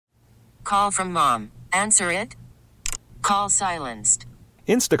call from mom. Answer it. Call silenced.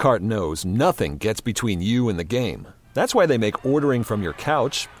 Instacart knows nothing gets between you and the game. That's why they make ordering from your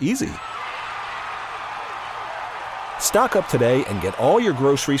couch easy. Stock up today and get all your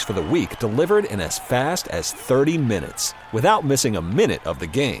groceries for the week delivered in as fast as 30 minutes without missing a minute of the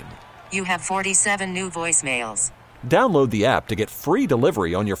game. You have 47 new voicemails. Download the app to get free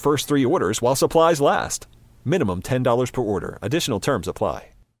delivery on your first 3 orders while supplies last. Minimum $10 per order. Additional terms apply.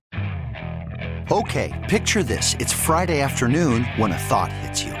 Okay, picture this. It's Friday afternoon when a thought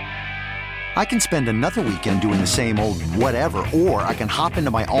hits you. I can spend another weekend doing the same old whatever, or I can hop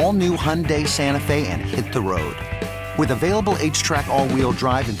into my all-new Hyundai Santa Fe and hit the road. With available H-Track all-wheel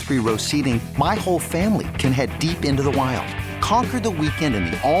drive and 3-row seating, my whole family can head deep into the wild. Conquer the weekend in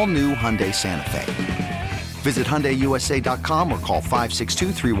the all-new Hyundai Santa Fe. Visit HyundaiUSA.com or call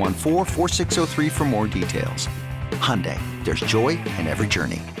 562-314-4603 for more details. Hyundai, there's joy in every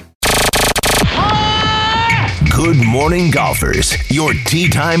journey. Good morning, golfers. Your tee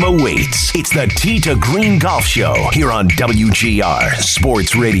time awaits. It's the Tee to Green Golf Show here on WGR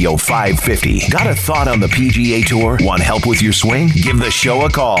Sports Radio 550. Got a thought on the PGA Tour? Want help with your swing? Give the show a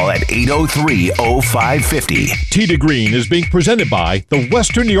call at 803-0550. Tee to Green is being presented by the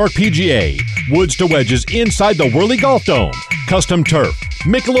Western New York PGA. Woods to wedges inside the Whirly Golf Dome. Custom turf,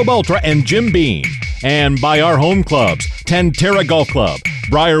 Michelob Ultra, and Jim Beam. And by our home clubs, Tantera Golf Club,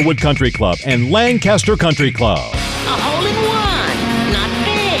 Briarwood Country Club, and Lancaster Country Club. A hole-in-one, not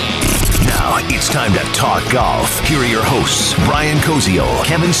bad. Now it's time to talk golf. Here are your hosts, Brian Koziol,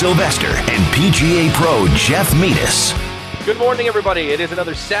 Kevin Sylvester, and PGA Pro Jeff Metis. Good morning, everybody. It is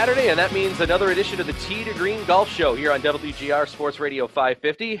another Saturday, and that means another edition of the Tee to Green Golf Show here on WGR Sports Radio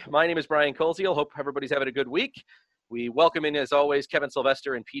 550. My name is Brian Koziol. Hope everybody's having a good week. We welcome in, as always, Kevin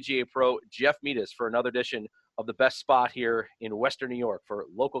Sylvester and PGA Pro Jeff Metis for another edition of the best spot here in Western New York for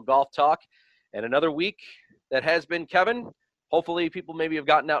local golf talk. And another week that has been, Kevin, hopefully people maybe have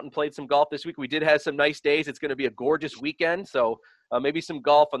gotten out and played some golf this week. We did have some nice days. It's going to be a gorgeous weekend, so maybe some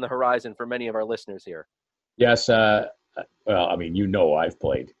golf on the horizon for many of our listeners here. Yes, well, I mean, I've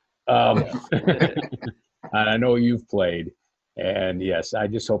played. And I know you've played. And, yes, I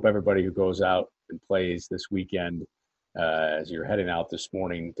just hope everybody who goes out and plays this weekend, as you're heading out this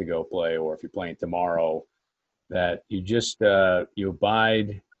morning to go play, or if you're playing tomorrow, that you just you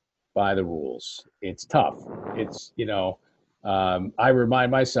abide by the rules. It's tough. It's, I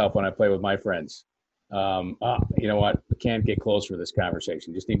remind myself when I play with my friends, you know what, we can't get closer to this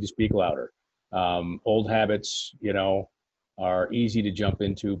conversation. Just need to speak louder. Old habits, are easy to jump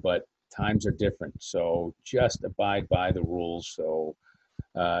into, but times are different. So just abide by the rules. So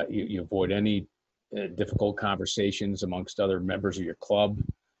you avoid any difficult conversations amongst other members of your club,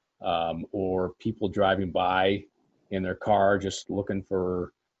 or people driving by in their car just looking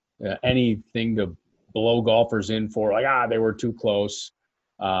for anything to blow golfers in for, like, they were too close.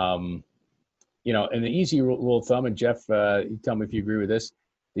 And the easy rule of thumb, and Jeff, you tell me if you agree with this,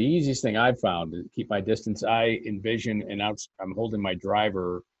 the easiest thing I've found to keep my distance, I envision I'm holding my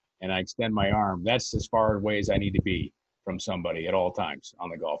driver and I extend my arm. That's as far away as I need to be from somebody at all times on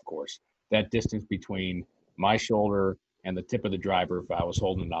the golf course. That distance between my shoulder and the tip of the driver if I was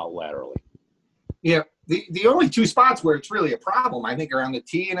holding it out laterally. Yeah, the only two spots where it's really a problem, I think, are on the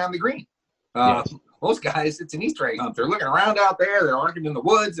tee and on the green. Yes. Most guys, it's an Easter egg hunt. They're looking around out there. They're arguing in the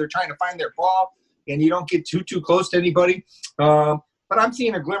woods. They're trying to find their ball, and you don't get too close to anybody. But I'm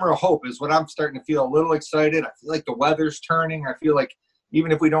seeing a glimmer of hope is what I'm starting to feel a little excited. I feel like the weather's turning. I feel like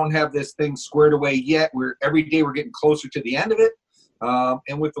even if we don't have this thing squared away yet, every day we're getting closer to the end of it.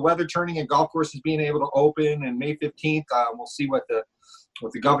 And with the weather turning and golf courses being able to open, and May 15th, we'll see what the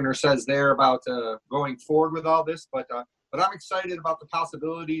governor says there about going forward with all this. But I'm excited about the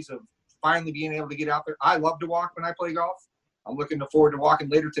possibilities of finally being able to get out there. I love to walk when I play golf. I'm looking forward to walking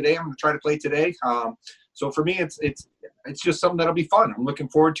later today. I'm going to try to play today. So for me, it's just something that'll be fun. I'm looking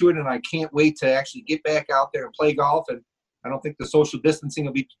forward to it, and I can't wait to actually get back out there and play golf. And I don't think the social distancing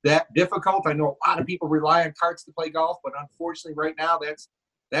will be that difficult. I know a lot of people rely on carts to play golf, but unfortunately right now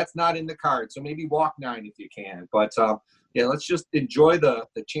that's not in the cards. So maybe walk 9 if you can. But let's just enjoy the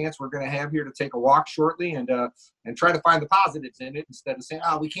chance we're going to have here to take a walk shortly and try to find the positives in it instead of saying,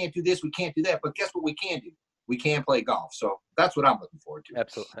 we can't do this, we can't do that. But guess what we can do? We can play golf. So that's what I'm looking forward to.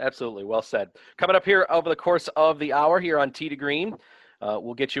 Absolutely. Well said. Coming up here over the course of the hour here on Tee to Green,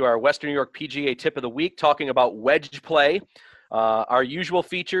 we'll get you our Western New York PGA tip of the week, talking about wedge play. Our usual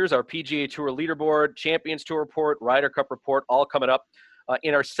features, our PGA Tour leaderboard, Champions Tour report, Ryder Cup report, all coming up.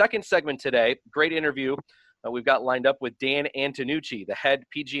 In our second segment today, great interview we've got lined up with Dan Antonucci, the head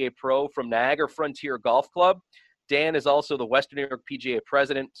PGA Pro from Niagara Frontier Golf Club. Dan is also the Western New York PGA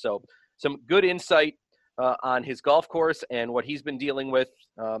president, so some good insight on his golf course and what he's been dealing with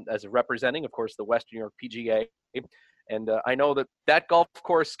as representing, of course, the Western New York PGA. And I know that golf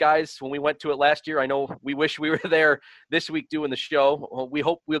course, guys, when we went to it last year, I know we wish we were there this week doing the show. Well, we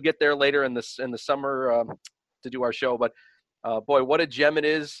hope we'll get there later in the summer to do our show. But, boy, what a gem it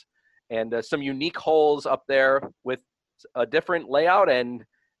is. And some unique holes up there with a different layout. And,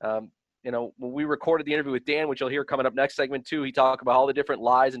 when we recorded the interview with Dan, which you'll hear coming up next segment too, he talked about all the different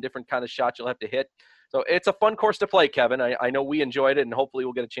lies and different kind of shots you'll have to hit. So it's a fun course to play, Kevin. I know we enjoyed it, and hopefully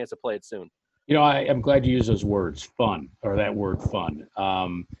we'll get a chance to play it soon. I'm glad you use those words, fun, or that word fun.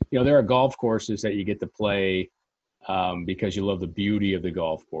 There are golf courses that you get to play because you love the beauty of the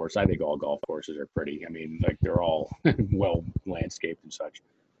golf course. I think all golf courses are pretty. I mean, like they're all well landscaped and such.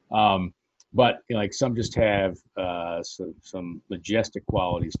 But some just have some majestic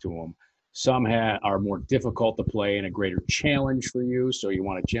qualities to them. Some are more difficult to play and a greater challenge for you. So you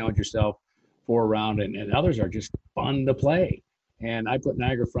want to challenge yourself for a round, and others are just fun to play. And I put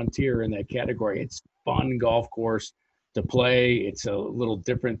Niagara Frontier in that category. It's fun golf course to play. It's a little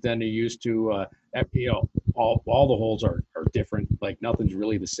different than you're used to. All the holes are different. Like nothing's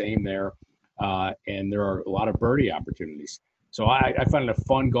really the same there. And there are a lot of birdie opportunities. So I find it a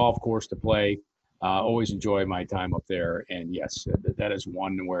fun golf course to play. Always enjoy my time up there. And yes, that is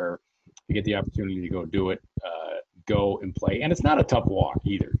one where you get the opportunity to go do it, go and play. And it's not a tough walk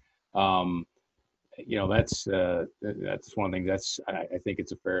either. That's one of the things I think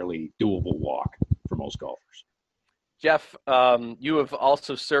it's a fairly doable walk for most golfers. Jeff, you have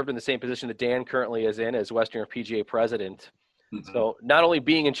also served in the same position that Dan currently is in as Western PGA president. Mm-hmm. So not only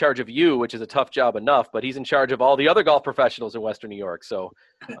being in charge of you, which is a tough job enough, but he's in charge of all the other golf professionals in Western New York. So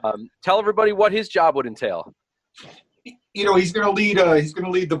tell everybody what his job would entail. He's going to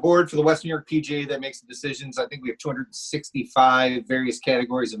lead the board for the Western New York PGA that makes the decisions. I think we have 265 various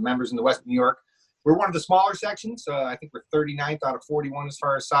categories of members in the Western New York. We're one of the smaller sections. I think we're 39th out of 41 as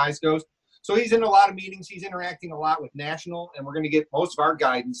far as size goes. So he's in a lot of meetings. He's interacting a lot with national, and we're going to get most of our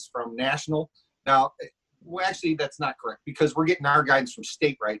guidance from national. Now, well, actually, that's not correct because we're getting our guidance from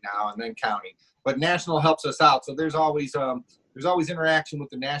state right now and then county. But national helps us out. So there's always interaction with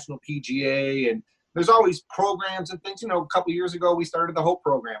the national PGA, and there's always programs and things. A couple of years ago, we started the Hope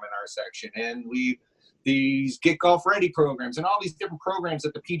program in our section, and these Get Golf Ready programs and all these different programs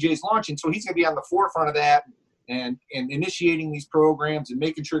that the PGA is launching. So he's going to be on the forefront of that and initiating these programs and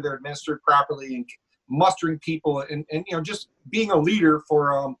making sure they're administered properly and mustering people and just being a leader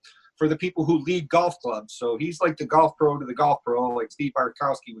for the people who lead golf clubs. So he's like the golf pro to the golf pro, like Steve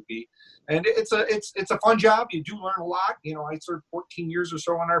Bartkowski would be. And it's a fun job. You do learn a lot. I served 14 years or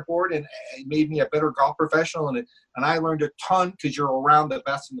so on our board, and it made me a better golf professional. And I learned a ton because you're around the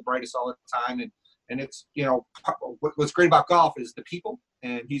best and the brightest all the time. And it's, what's great about golf is the people,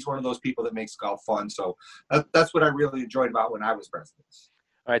 and he's one of those people that makes golf fun. So that's what I really enjoyed about when I was president.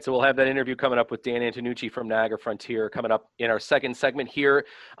 All right, so we'll have that interview coming up with Dan Antonucci from Niagara Frontier coming up in our second segment here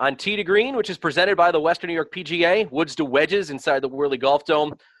on Tee to Green, which is presented by the Western New York PGA, woods to wedges inside the Whirly Golf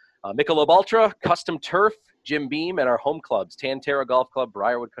Dome, Michelob Ultra, Custom Turf, Jim Beam, and our home clubs, Tan-Tara Golf Club,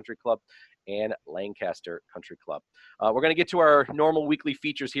 Briarwood Country Club, and Lancaster Country Club. We're going to get to our normal weekly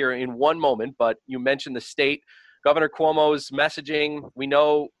features here in one moment, but you mentioned the state. Governor Cuomo's messaging. We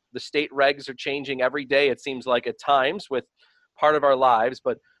know the state regs are changing every day, it seems like at times, with part of our lives.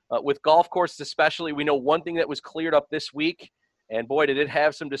 But with golf courses especially, we know one thing that was cleared up this week, and boy, did it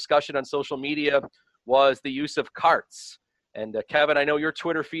have some discussion on social media, was the use of carts. And Kevin, I know your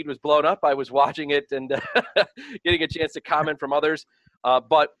Twitter feed was blown up. I was watching it and getting a chance to comment from others.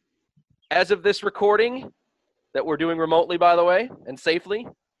 But as of this recording that we're doing remotely, by the way, and safely,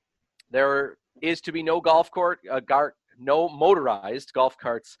 there is to be no no motorized golf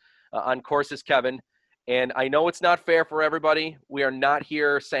carts on courses, Kevin. And I know it's not fair for everybody. We are not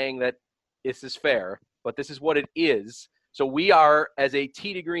here saying that this is fair, but this is what it is. So we are, as a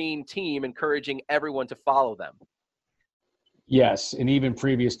Tee to Green team, encouraging everyone to follow them. Yes, and even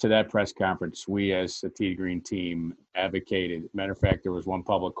previous to that press conference, we as a Tee to Green team advocated. Matter of fact, there was one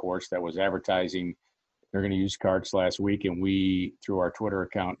public course that was advertising they're going to use carts last week, and we, through our Twitter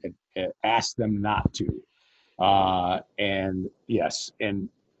account, asked them not to. And yes, and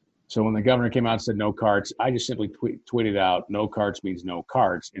so when the governor came out and said no carts, I just simply tweeted out, no carts means no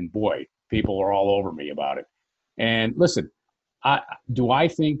carts. And boy, people are all over me about it. And listen, do I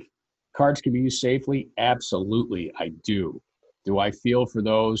think carts can be used safely? Absolutely, I do. Do I feel for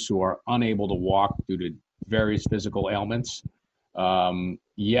those who are unable to walk due to various physical ailments?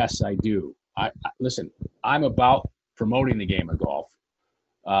 Yes, I do. Listen, I'm about promoting the game of golf.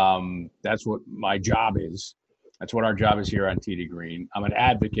 That's what my job is. That's what our job is here on Tee to Green. I'm an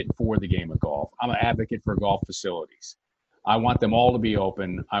advocate for the game of golf. I'm an advocate for golf facilities. I want them all to be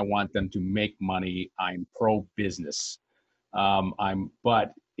open. I want them to make money. I'm pro-business.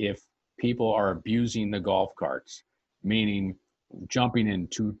 But if people are abusing the golf carts, meaning jumping in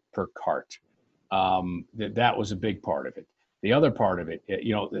two per cart, that was a big part of it. The other part of it,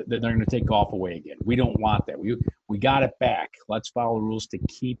 they're going to take golf away again. We don't want that. We got it back. Let's follow the rules to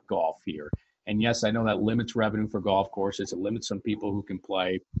keep golf here. And yes, I know that limits revenue for golf courses. It limits some people who can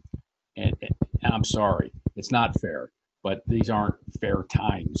play. And I'm sorry, it's not fair. But these aren't fair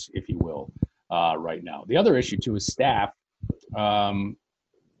times, if you will, right now. The other issue, too, is staff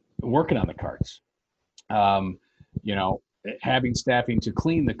working on the carts. Having staffing to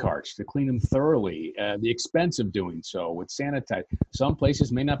clean the carts, to clean them thoroughly, the expense of doing so with sanitize. Some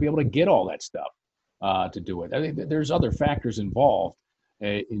places may not be able to get all that stuff to do it. I think there's other factors involved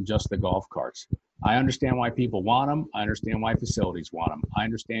in just the golf carts. I understand why people want them. I understand why facilities want them. I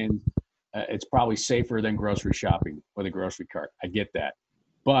understand it's probably safer than grocery shopping with a grocery cart. I get that.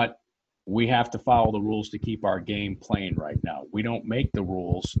 But we have to follow the rules to keep our game playing right now. We don't make the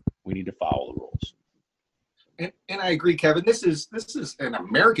rules. We need to follow the rules. And I agree, Kevin. This is an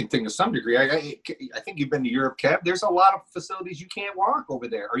American thing to some degree. I think you've been to Europe, Kev. There's a lot of facilities you can't walk over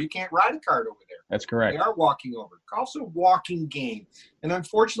there, or you can't ride a cart over there. That's correct. They are walking over. Also, walking game. And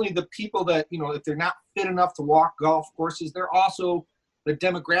unfortunately, the people that, if they're not fit enough to walk golf courses, they're also the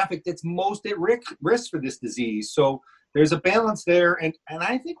demographic that's most at risk for this disease. So there's a balance there. And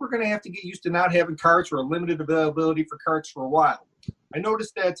I think we're going to have to get used to not having carts or a limited availability for carts for a while. I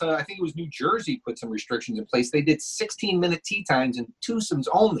noticed that I think it was New Jersey put some restrictions in place. They did 16-minute tee times and twosomes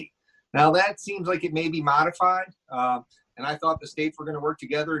only. Now, that seems like it may be modified. And I thought the states were going to work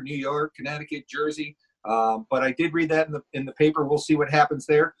together, New York, Connecticut, Jersey. But I did read that in the paper. We'll see what happens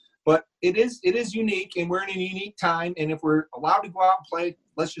there. But it is unique, and we're in a unique time. And if we're allowed to go out and play,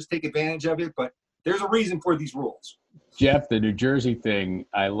 let's just take advantage of it. But there's a reason for these rules. Jeff, the New Jersey thing,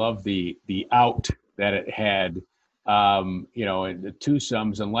 I love the out that it had. The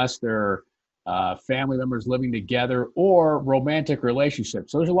twosomes, unless they're family members living together or romantic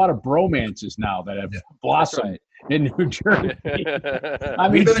relationships. So there's a lot of bromances now that have blossomed in New Jersey. I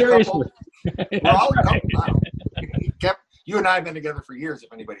mean, seriously. We're all a couple now. You and I have been together for years,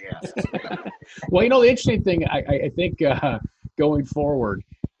 if anybody asks. Well, the interesting thing, I think going forward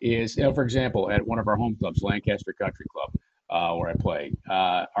is, for example, at one of our home clubs, Lancaster Country Club, where I play,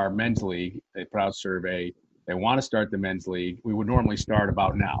 our men's league, a proud survey, they want to start the men's league. We would normally start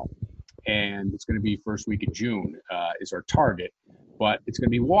about now, and it's going to be first week of June is our target, but it's going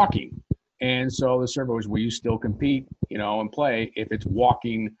to be walking. And so the survey was, will you still compete, and play if it's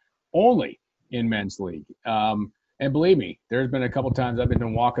walking only in men's league? And believe me, there's been a couple times I've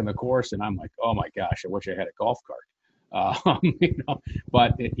been walking the course, and I'm like, oh my gosh, I wish I had a golf cart.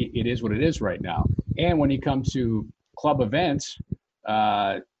 But it is what it is right now. And when you come to club events,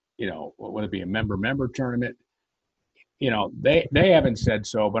 whether it be a member tournament, they haven't said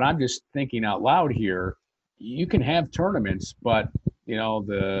so, but I'm just thinking out loud here. You can have tournaments, but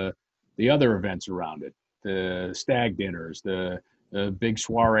the other events around it, the stag dinners, the big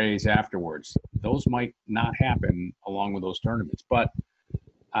soirees afterwards, those might not happen along with those tournaments. But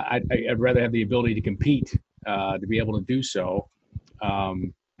I'd rather have the ability to compete, to be able to do so,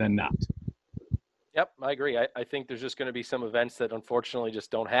 than not. Yep, I agree. I think there's just going to be some events that unfortunately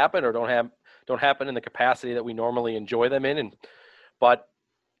just don't happen or don't happen in the capacity that we normally enjoy them in. But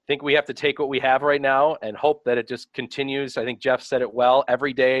I think we have to take what we have right now and hope that it just continues. I think Jeff said it well.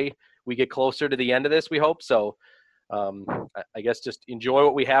 Every day we get closer to the end of this, we hope. So I guess just enjoy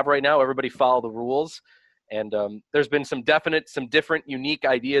what we have right now. Everybody follow the rules. And there's been some different, unique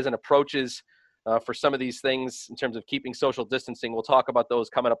ideas and approaches for some of these things in terms of keeping social distancing. We'll talk about those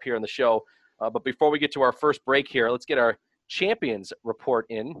coming up here in the show. But before we get to our first break here, let's get our champions report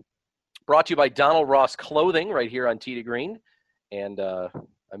in. Brought to you by Donald Ross Clothing right here on Tee to Green. And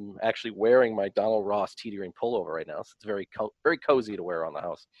I'm actually wearing my Donald Ross Tee to Green pullover right now. So it's very cozy to wear around the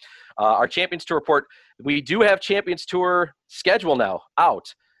house. Our Champions Tour report. We do have Champions Tour schedule now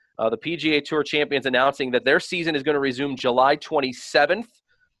out. The PGA Tour Champions announcing that their season is going to resume July 27th.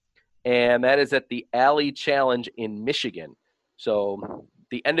 And that is at the Alley Challenge in Michigan. So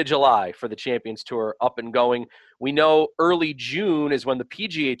the end of July for the Champions Tour up and going. We know early June is when the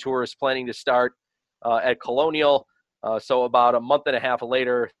PGA Tour is planning to start at Colonial. So about a month and a half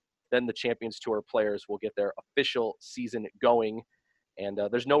later, then the Champions Tour players will get their official season going. And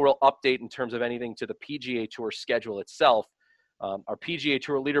there's no real update in terms of anything to the PGA Tour schedule itself. Our PGA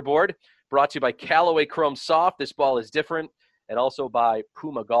Tour leaderboard brought to you by Callaway Chrome Soft. This ball is different. And also by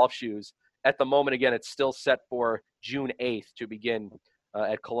Puma Golf Shoes. at the moment, again, it's still set for June 8th to begin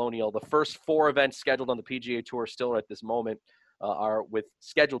at Colonial. The first 4 events scheduled on the PGA Tour still at this moment are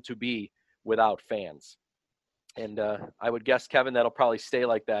scheduled to be without fans. And I would guess, Kevin, that'll probably stay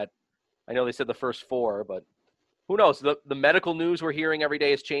like that. I know they said the first 4, but who knows? The medical news we're hearing every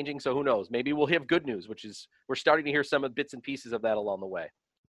day is changing, so who knows? Maybe we'll have good news, which is we're starting to hear some of bits and pieces of that along the way.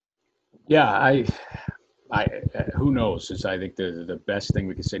 Yeah, I who knows is I think the best thing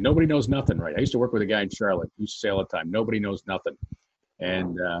we can say. Nobody knows nothing, right? I used to work with a guy in Charlotte who used to say all the time, nobody knows nothing.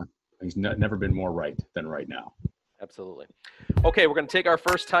 And he's never been more right than right now. Absolutely. Okay, we're going to take our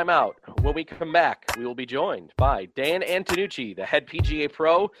first time out. When we come back, we will be joined by Dan Antonucci, the head PGA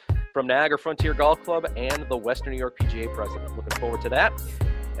pro from Niagara Frontier Golf Club and the Western New York PGA president. Looking forward to that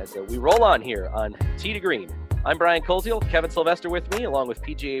as we roll on here on Tee to Green. I'm Brian Koziel, Kevin Sylvester with me, along with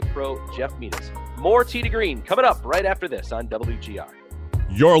PGA pro Jeff Meadis. More Tee to Green coming up right after this on WGR.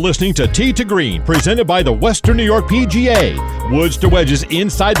 You're listening to Tee to Green, presented by the Western New York PGA. Woods to wedges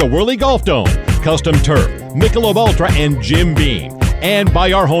inside the Whirly Golf Dome. Custom turf, Michelob Ultra, and Jim Beam. And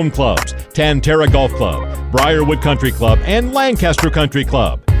by our home clubs, Tantera Golf Club, Briarwood Country Club, and Lancaster Country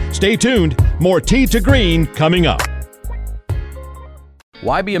Club. Stay tuned. More Tee to Green coming up.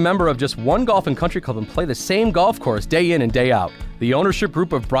 Why be a member of just one golf and country club and play the same golf course day in and day out? The ownership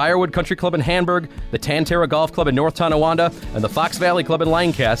group of Briarwood Country Club in Hamburg, the Tantera Golf Club in North Tonawanda, and the Fox Valley Club in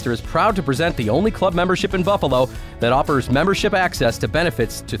Lancaster is proud to present the only club membership in Buffalo that offers membership access to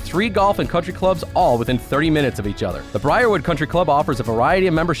benefits to 3 golf and country clubs, all within 30 minutes of each other. The Briarwood Country Club offers a variety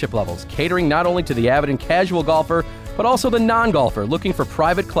of membership levels, catering not only to the avid and casual golfer, but also the non-golfer looking for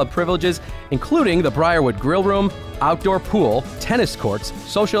private club privileges, including the Briarwood Grill Room, outdoor pool, tennis courts,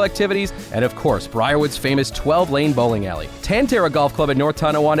 social activities, and of course, Briarwood's famous 12-lane bowling alley. Tantera Golf Club in North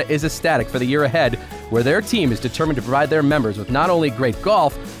Tonawanda is ecstatic for the year ahead, where their team is determined to provide their members with not only great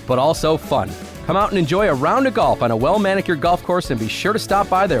golf, but also fun. Come out and enjoy a round of golf on a well-manicured golf course, and be sure to stop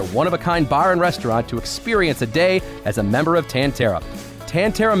by their one-of-a-kind bar and restaurant to experience a day as a member of Tantera.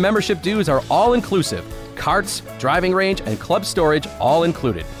 Tantera membership dues are all-inclusive. Carts, driving range, and club storage all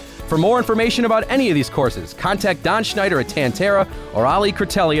included. For more information about any of these courses, contact Don Schneider at Tantera or Ali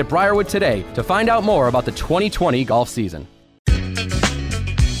Critelli at Briarwood today to find out more about the 2020 golf season.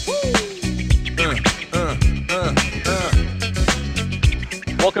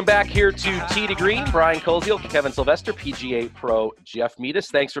 Welcome back here to Tee to Green. Brian Koziel, Kevin Sylvester, PGA pro Jeff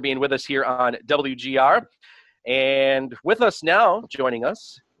Meadis. Thanks for being with us here on WGR. And with us now, joining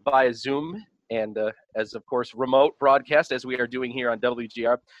us via Zoom and as, of course, remote broadcast, as we are doing here on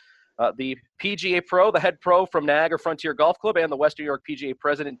WGR, the PGA pro, the head pro from Niagara Frontier Golf Club, and the Western New York PGA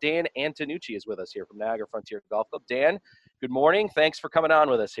president, Dan Antonucci, is with us here from Niagara Frontier Golf Club. Dan, good morning. Thanks for coming on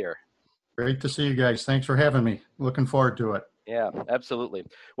with us here. Great to see you guys. Thanks for having me. Looking forward to it. Yeah, absolutely.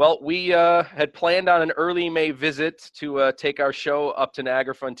 Well, we had planned on an early May visit to take our show up to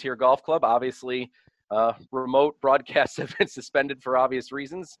Niagara Frontier Golf Club. Obviously, remote broadcasts have been suspended for obvious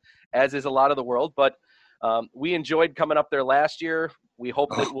reasons, as is a lot of the world. But we enjoyed coming up there last year. We hope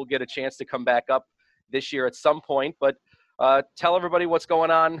that we'll get a chance to come back up this year at some point. But tell everybody what's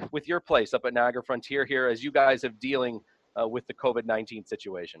going on with your place up at Niagara Frontier here as you guys have dealing with the COVID-19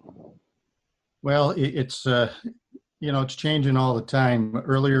 situation. Well, it's it's changing all the time.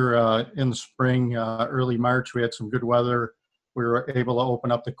 Earlier in the spring, early March, we had some good weather. We were able to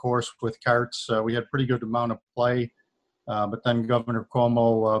open up the course with carts. We had pretty good amount of play. But then Governor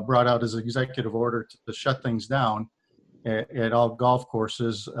Cuomo brought out his executive order to shut things down at all golf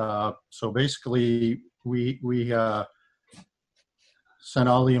courses. So basically, we sent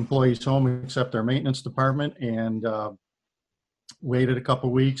all the employees home except our maintenance department, and waited a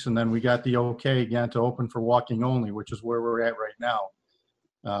couple weeks, and then we got the okay again to open for walking only, which is where we're at right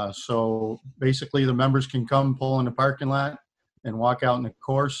now. So basically, the members can come pull in the parking lot and walk out in the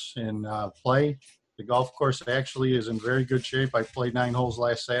course and play. The golf course actually is in very good shape. I played 9 holes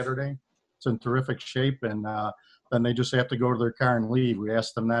last Saturday. It's in terrific shape, and then they just have to go to their car and leave. We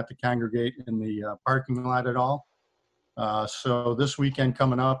asked them not to congregate in the parking lot at all. So this weekend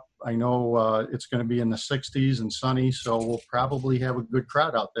coming up, I know it's going to be in the 60s and sunny, so we'll probably have a good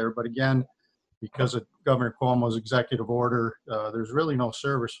crowd out there. But again, because of Governor Cuomo's executive order, there's really no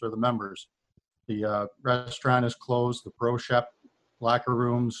service for the members. The restaurant is closed, the pro shop, locker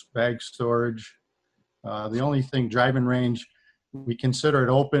rooms, bag storage. The only thing, driving range, we consider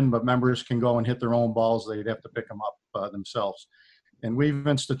it open, but members can go and hit their own balls. They'd have to pick them up themselves. And we've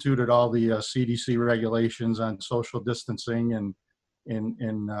instituted all the CDC regulations on social distancing and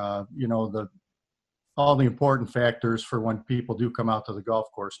all the important factors for when people do come out to the golf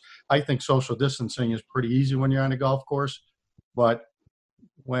course. I think social distancing is pretty easy when you're on a golf course, but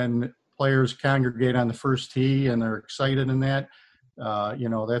when players congregate on the first tee and they're excited in that,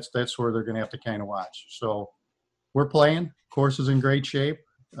 that's where they're going to have to kind of watch. So we're playing. Course is in great shape,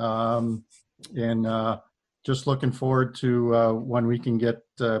 and just looking forward to when we can get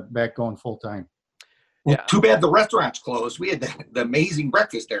back going full time. Well, too bad the restaurant's closed. We had the amazing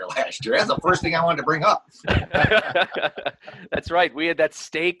breakfast there last year. That's the first thing I wanted to bring up. That's right. We had that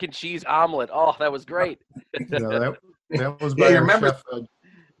steak and cheese omelet. Oh, that was great. That was by our chef,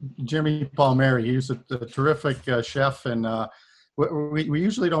 Jimmy Palmieri. He's a terrific chef, and we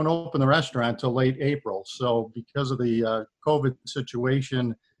usually don't open the restaurant until late April. So because of the COVID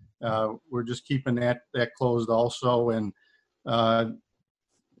situation, we're just keeping that closed also. And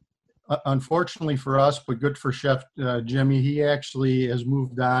unfortunately for us, but good for Chef Jimmy, he actually has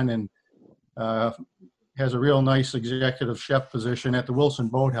moved on and has a real nice executive chef position at the Wilson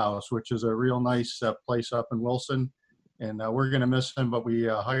Boathouse, which is a real nice place up in Wilson. And we're going to miss him, but we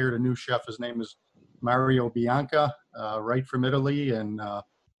hired a new chef. His name is Mario Bianca, right from Italy. And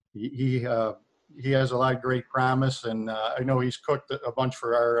he has a lot of great promise. And I know he's cooked a bunch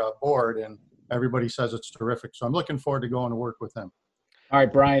for our board, and everybody says it's terrific. So I'm looking forward to going to work with him. All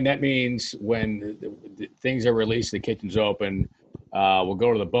right, Brian, that means when the things are released, the kitchen's open, we'll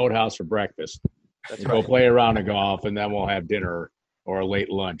go to the Boathouse for breakfast. We'll go play a round of golf, and then we'll have dinner or a late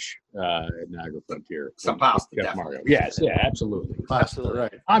lunch at Niagara Frontier. Some pasta. Yes, absolutely. Absolutely.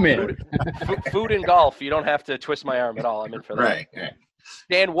 Right. I'm in. Food and golf, you don't have to twist my arm at all. I'm in for that. Right.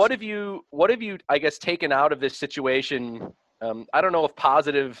 Dan, what have you, I guess, taken out of this situation? I don't know if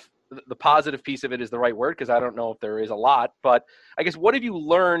the positive piece of it is the right word, because I don't know if there is a lot, but I guess what have you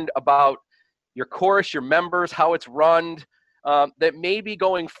learned about your course, your members, how it's run, that maybe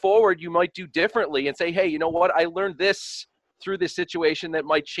going forward you might do differently and say, hey, you know what, I learned this through this situation that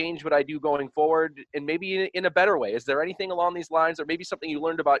might change what I do going forward, and maybe in a better way? Is there anything along these lines, or maybe something you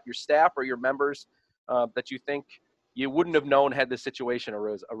learned about your staff or your members that you think you wouldn't have known had this situation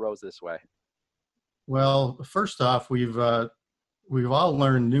arose this way? Well, first off, we've all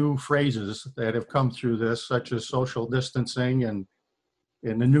learned new phrases that have come through this, such as social distancing and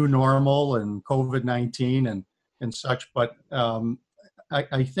the new normal and COVID-19 and such. But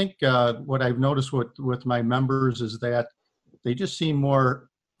I think what I've noticed with my members is that they just seem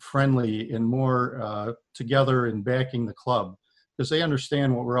more friendly and more together in backing the club, because they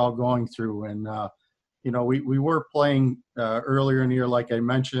understand what we're all going through. And, we were playing earlier in the year, like I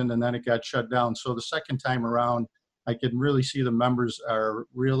mentioned, and then it got shut down. So the second time around, I can really see the members are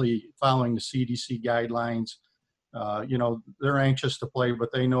really following the CDC guidelines. They're anxious to play,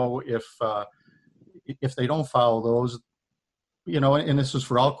 but they know if they don't follow those, and this is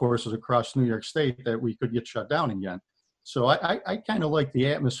for all courses across New York State, that we could get shut down again. So I kind of like the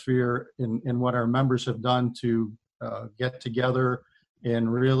atmosphere in what our members have done to get together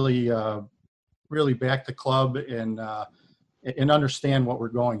and really back the club and understand what we're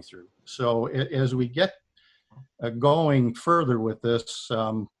going through. So as we get going further with this,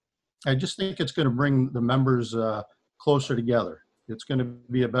 I just think it's going to bring the members closer together. It's going to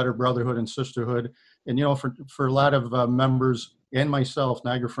be a better brotherhood and sisterhood. And, for a lot of members and myself,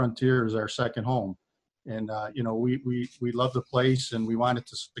 Niagara Frontier is our second home. And, we love the place and we want it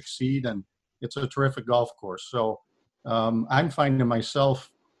to succeed. And it's a terrific golf course. So I'm finding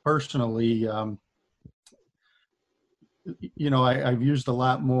myself personally, I've used a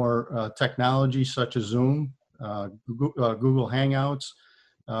lot more technology such as Zoom, Google Hangouts.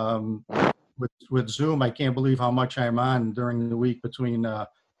 With Zoom, I can't believe how much I'm on during the week between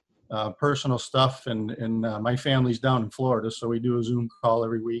personal stuff and my family's down in Florida, so we do a Zoom call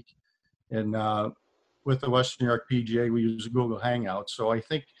every week. And with the Western New York PGA, we use Google Hangouts. So I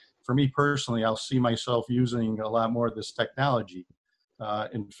think for me personally, I'll see myself using a lot more of this technology.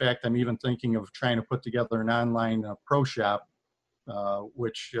 In fact, I'm even thinking of trying to put together an online pro shop,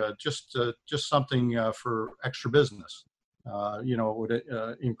 which just something for extra business. Would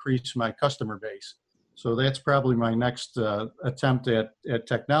increase my customer base. So that's probably my next attempt at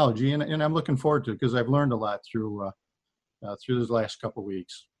technology, and I'm looking forward to it because I've learned a lot through these last couple of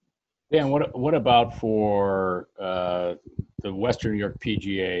weeks. Dan, what about for the Western New York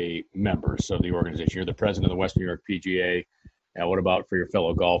PGA members of the organization? You're the president of the Western New York PGA. What about for your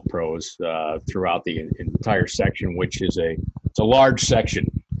fellow golf pros throughout the entire section, which is it's a large section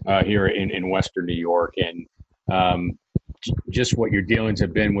here in Western New York, and just what your dealings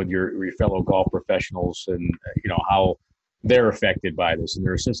have been with your fellow golf professionals, and how they're affected by this, and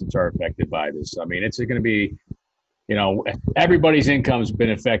their assistants are affected by this. I mean, it's going to be, everybody's income's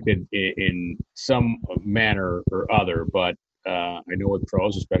been affected in some manner or other, but I know with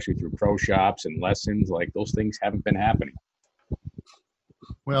pros, especially through pro shops and lessons, like those things haven't been happening.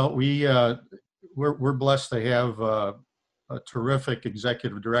 Well, we're blessed to have a terrific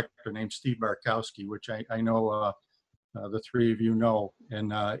executive director named Steve Barkowski, which I know the three of you know.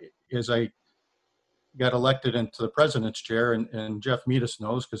 And as I got elected into the president's chair, and Jeff Meadus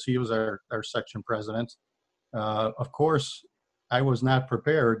knows because he was our section president, of course, I was not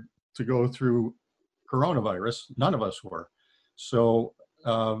prepared to go through coronavirus. None of us were. So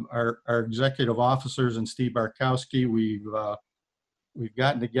our executive officers and Steve Barkowski, we've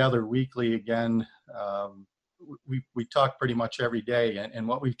gotten together weekly again. We talk pretty much every day. And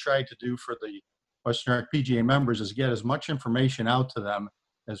what we've tried to do for the Western New York PGA members is get as much information out to them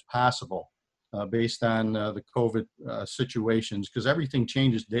as possible based on the COVID situations, because everything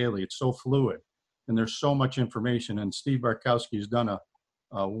changes daily. It's so fluid and there's so much information. And Steve Barkowski has done a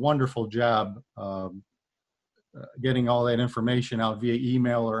wonderful job getting all that information out via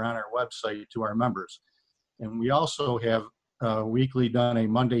email or on our website to our members. And we also have weekly done a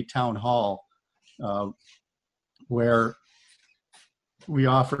Monday town hall where we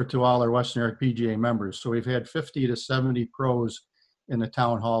offer to all our Western New York PGA members. So we've had 50 to 70 pros in the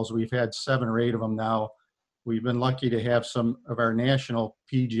town halls. We've had 7 or 8 of them now. We've been lucky to have some of our national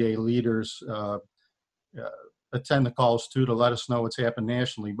PGA leaders attend the calls too, to let us know what's happened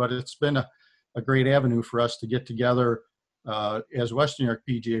nationally. But it's been a great avenue for us to get together as Western New York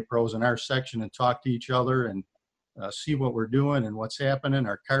PGA pros in our section and talk to each other and see what we're doing and what's happening,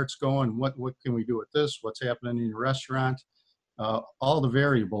 our carts going, what can we do with this, what's happening in your restaurant, all the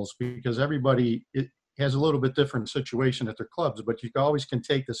variables, because everybody has a little bit different situation at their clubs, but you always can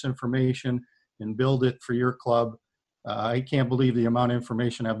take this information and build it for your club. I can't believe the amount of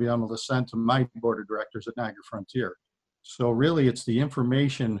information I've been able to send to my board of directors at Niagara Frontier. So really it's the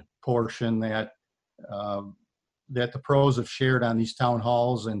information portion that that the pros have shared on these town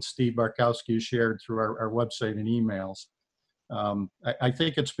halls and Steve Barkowski has shared through our website and emails. I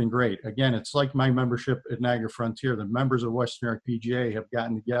think it's been great. Again, it's like my membership at Niagara Frontier. The members of Western New York PGA have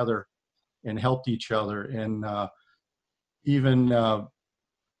gotten together and helped each other. And even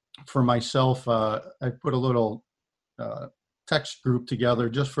for myself, I put a little text group together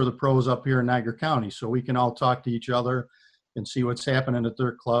just for the pros up here in Niagara County, so we can all talk to each other and see what's happening at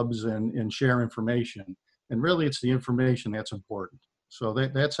their clubs and share information. And really, it's the information that's important. So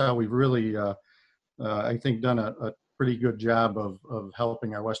that's how we've really, I think, done a pretty good job of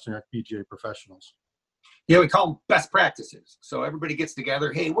helping our Western New York PGA professionals. Yeah, we call them best practices. So everybody gets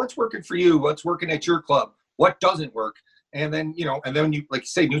together. Hey, what's working for you? What's working at your club? What doesn't work? And then, you like you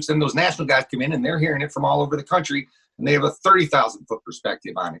say, Newt, then those national guys come in and they're hearing it from all over the country and they have a 30,000-foot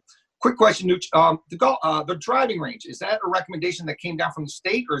perspective on it. Quick question, Newt. The driving range, is that a recommendation that came down from the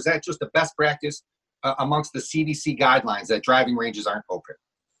state, or is that just a best practice amongst the CDC guidelines that driving ranges aren't open?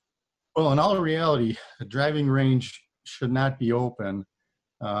 Well, in all reality, the driving range should not be open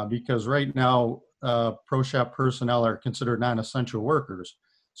because right now, pro shop personnel are considered non-essential workers.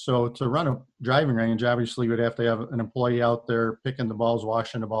 So to run a driving range, obviously we'd have to have an employee out there picking the balls,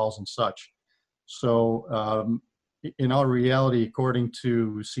 washing the balls and such. So in all reality, according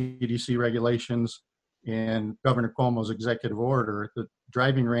to CDC regulations and Governor Cuomo's executive order, the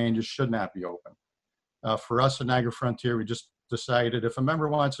driving ranges should not be open. For us at Niagara Frontier, we just decided if a member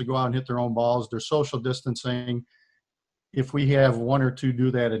wants to go out and hit their own balls, there's social distancing. If we have 1 or 2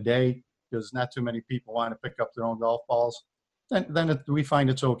 do that a day, because not too many people want to pick up their own golf balls, then we find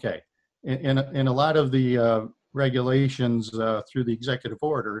it's okay. In a lot of the regulations through the executive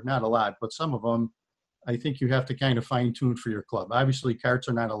order, not a lot, but some of them, I think you have to kind of fine tune for your club. Obviously, carts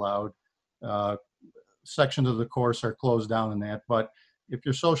are not allowed. Sections of the course are closed down in that. But if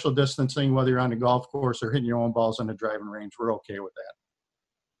you're social distancing, whether you're on the golf course or hitting your own balls on the driving range, we're okay with that.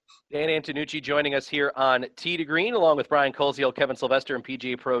 Dan Antonucci joining us here on Tee to Green, along with Brian Koziel, Kevin Sylvester, and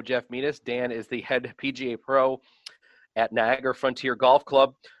PGA Pro Jeff Meadus. Dan is the head PGA Pro at Niagara Frontier Golf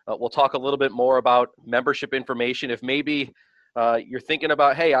Club. We'll talk a little bit more about membership information. If maybe you're thinking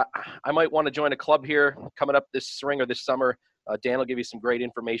about, hey, I might want to join a club here coming up this spring or this summer, Dan will give you some great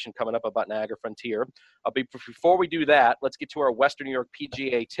information coming up about Niagara Frontier. Before we do that, let's get to our Western New York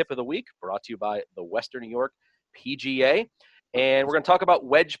PGA Tip of the Week, brought to you by the Western New York PGA. And we're going to talk about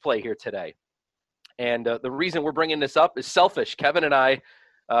wedge play here today. And the reason we're bringing this up is selfish. Kevin and I,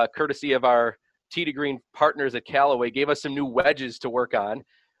 courtesy of our Tee to Green partners at Callaway, gave us some new wedges to work on.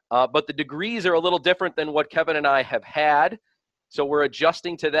 But the degrees are a little different than what Kevin and I have had. So we're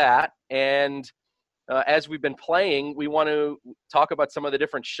adjusting to that. And as we've been playing, we want to talk about some of the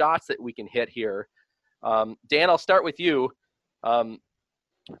different shots that we can hit here. Dan, I'll start with you.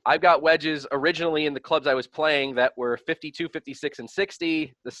 I've got wedges originally in the clubs I was playing that were 52, 56, and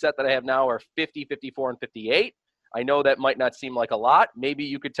 60. The set that I have now are 50, 54, and 58. I know that might not seem like a lot. Maybe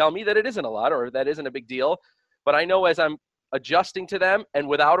you could tell me that it isn't a lot or that isn't a big deal. But I know as I'm adjusting to them and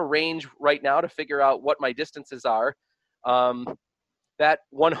without a range right now to figure out what my distances are, that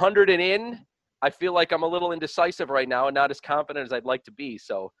 100 and in, I feel like I'm a little indecisive right now and not as confident as I'd like to be.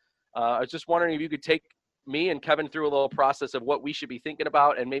 So I was just wondering if you could take me and Kevin through a little process of what we should be thinking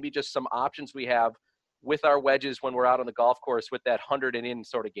about and maybe just some options we have with our wedges when we're out on the golf course with that 100 and in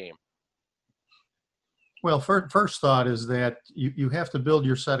sort of game. Well, first thought is that you have to build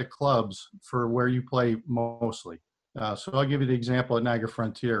your set of clubs for where you play mostly. So I'll give you the example at Niagara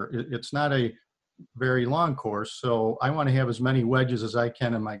Frontier. It's not a very long course, so I want to have as many wedges as I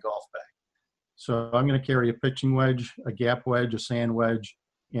can in my golf bag. So I'm going to carry a pitching wedge, a gap wedge, a sand wedge,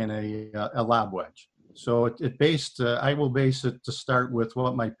 and a lob wedge. So I will base it to start with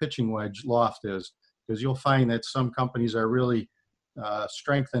what my pitching wedge loft is, because you'll find that some companies are really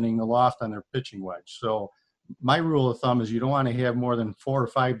strengthening the loft on their pitching wedge. So my rule of thumb is you don't want to have more than 4 or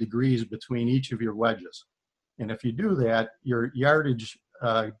 5 degrees between each of your wedges. And if you do that, your yardage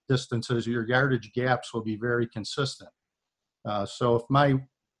distances, your yardage gaps will be very consistent. So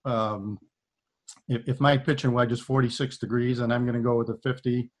if my pitching wedge is 46 degrees, and I'm going to go with a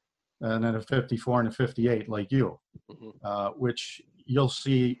 50 and then a 54 and a 58 like you, which you'll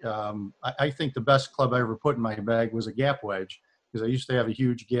see. I think the best club I ever put in my bag was a gap wedge, because I used to have a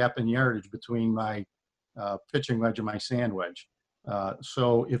huge gap in yardage between my pitching wedge and my sand wedge.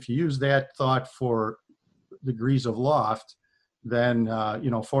 So if you use that thought for degrees of loft, then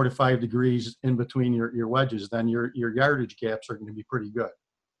 4 to 5 degrees in between your wedges, then your yardage gaps are going to be pretty good.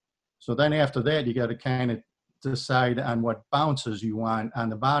 So then after that, you got to kind of decide on what bounces you want on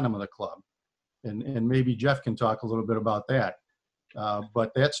the bottom of the club. And maybe Jeff can talk a little bit about that.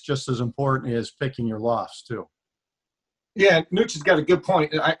 But that's just as important as picking your lofts too. Yeah, Nooch has got a good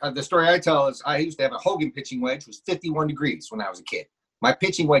point. The story I tell is I used to have a Hogan pitching wedge, was 51 degrees when I was a kid. My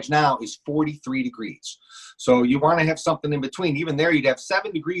pitching wedge now is 43 degrees. So you want to have something in between. Even there, you'd have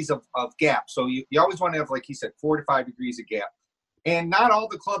 7 degrees of gap. So you always want to have, like he said, 4 to 5 degrees of gap. And not all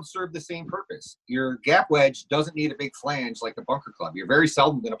the clubs serve the same purpose. Your gap wedge doesn't need a big flange like the bunker club. You're very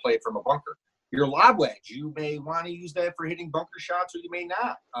seldom going to play it from a bunker. Your lob wedge, you may want to use that for hitting bunker shots, or you may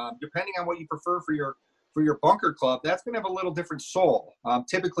not. Depending on what you prefer for your bunker club, that's going to have a little different sole.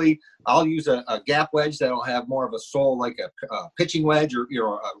 Typically, I'll use a gap wedge that'll have more of a sole like a pitching wedge or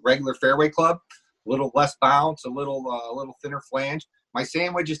a regular fairway club, a little less bounce, a little thinner flange. My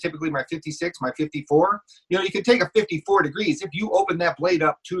sand wedge is typically my 56, my 54. You can take a 54 degrees. If you open that blade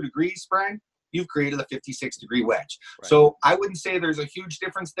up 2 degrees, Brian, you've created a 56-degree wedge. Right. So I wouldn't say there's a huge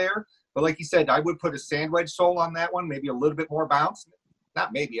difference there. But like you said, I would put a sand wedge sole on that one, maybe a little bit more bounce.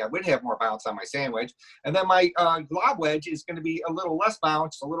 Not maybe, I would have more bounce on my sand wedge. And then my lob wedge is going to be a little less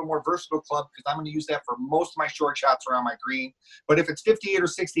bounce, a little more versatile club, because I'm going to use that for most of my short shots around my green. But if it's 58 or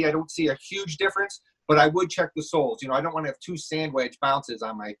 60, I don't see a huge difference. But I would check the soles. I don't want to have 2 sand wedge bounces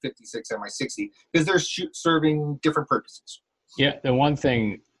on my 56 and my 60, because they're serving different purposes. Yeah, the one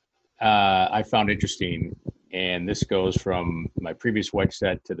thing I found interesting, and this goes from my previous wedge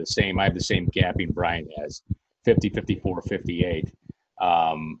set to the same. I have the same gapping Brian has, 50, 54, 58.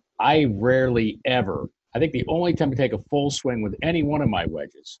 I rarely ever, I think the only time I take a full swing with any one of my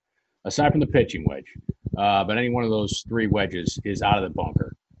wedges, aside from the pitching wedge, but any one of those 3 wedges is out of the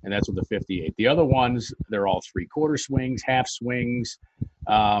bunker. And that's with the 58. The other ones, they're all 3/4 swings, half swings.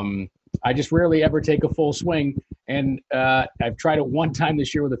 I just rarely ever take a full swing. And I've tried it one time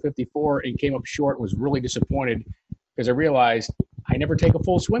this year with a 54 and came up short and was really disappointed because I realized I never take a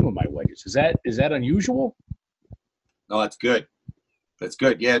full swing with my wedges. Is that unusual? No, that's good. That's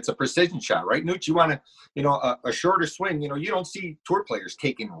good. Yeah, it's a precision shot, right, Nooch? You want to, a shorter swing. You don't see tour players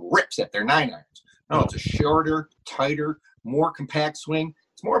taking rips at their 9-irons. No, it's a shorter, tighter, more compact swing.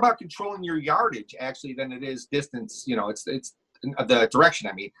 It's more about controlling your yardage, actually, than it is distance. It's the direction.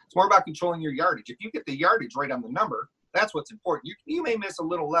 I mean, it's more about controlling your yardage. If you get the yardage right on the number, that's what's important. You may miss a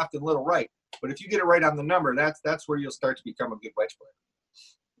little left and a little right, but if you get it right on the number, that's where you'll start to become a good wedge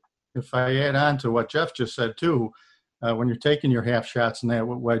player. If I add on to what Jeff just said too, when you're taking your half shots and that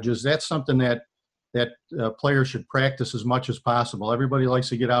wedges, that's something that players should practice as much as possible. Everybody likes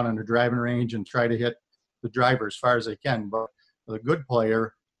to get out on the driving range and try to hit the driver as far as they can, but the good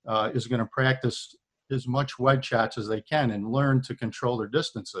player is going to practice as much wedge shots as they can and learn to control their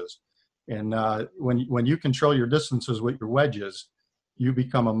distances. And when you control your distances with your wedges, you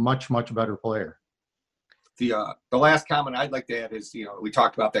become a much, much better player. The last comment I'd like to add is, we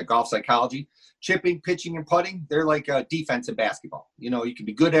talked about that golf psychology. Chipping, pitching, and putting, they're like defense in basketball. You can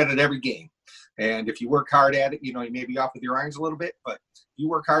be good at it every game. And if you work hard at it, you may be off with your irons a little bit, but if you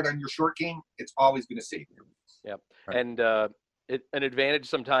work hard on your short game, it's always going to save you. Yep. Right. And an advantage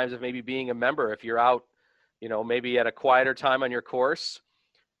sometimes of maybe being a member, if you're out, maybe at a quieter time on your course,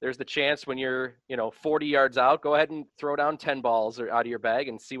 there's the chance when you're, 40 yards out, go ahead and throw down 10 balls out of your bag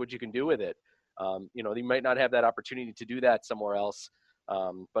and see what you can do with it. You might not have that opportunity to do that somewhere else.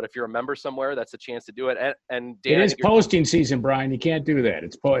 But if you're a member somewhere, that's a chance to do it. And Dan, it is posting season, Brian. You can't do that.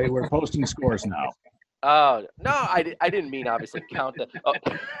 We're posting scores now. No, I didn't mean obviously count the. Oh.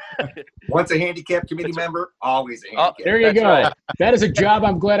 Once a handicap committee member, always a handicap. There you go. Right. That is a job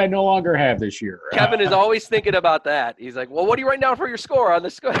I'm glad I no longer have this year. Kevin is always thinking about that. He's like, well, what do you write down for your score on the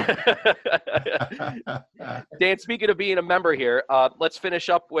score? Dan, speaking of being a member here, let's finish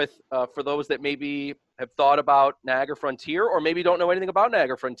up with, for those that maybe have thought about Niagara Frontier or maybe don't know anything about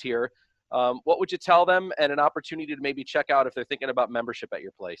Niagara Frontier, what would you tell them and an opportunity to maybe check out if they're thinking about membership at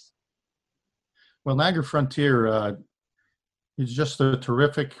your place? Well, Niagara Frontier is just a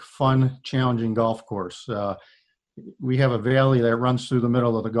terrific, fun, challenging golf course. We have a valley that runs through the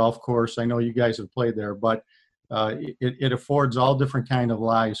middle of the golf course. I know you guys have played there, but it affords all different kind of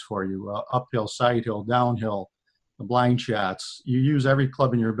lies for you, uphill, side hill, downhill, the blind shots. You use every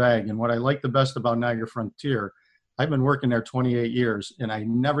club in your bag. And what I like the best about Niagara Frontier, I've been working there 28 years, and I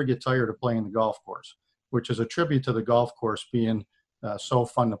never get tired of playing the golf course, which is a tribute to the golf course being so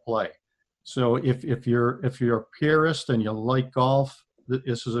fun to play. So if you're a purist and you like golf,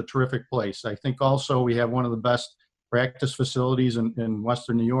 this is a terrific place. I think also we have one of the best practice facilities in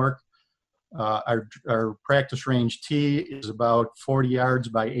Western New York. Our practice range tee is about 40 yards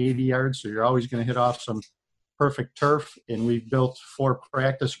by 80 yards, so you're always going to hit off some perfect turf. And we've built 4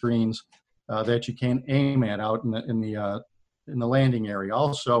 practice greens that you can aim at out in the landing area.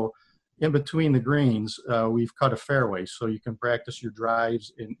 Also, in between the greens, we've cut a fairway so you can practice your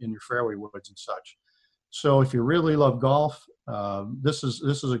drives in your fairway woods and such. So if you really love golf, this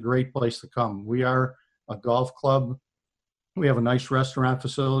is a great place to come. We are a golf club. We have a nice restaurant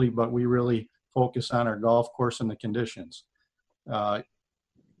facility, but we really focus on our golf course and the conditions.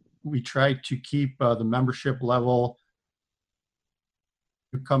 We try to keep the membership level.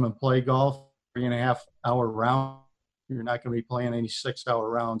 You come and play golf 3.5 hour round. You're not going to be playing any 6-hour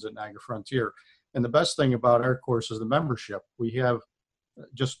rounds at Niagara Frontier. And the best thing about our course is the membership. We have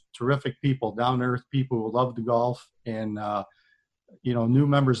just terrific people, down-to-earth people who love the golf, and new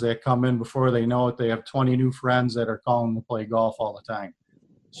members that come in before they know it. They have 20 new friends that are calling to play golf all the time.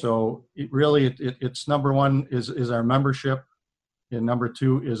 So it's number one is our membership, and number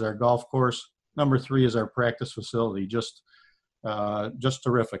 2 is our golf course. Number 3 is our practice facility. Just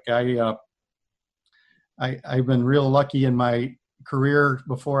terrific. I've been real lucky in my career.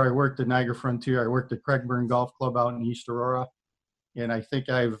 Before I worked at Niagara Frontier, I worked at Craigburn Golf Club out in East Aurora, and I think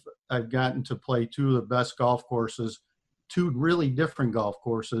I've gotten to play 2 of the best golf courses, 2 really different golf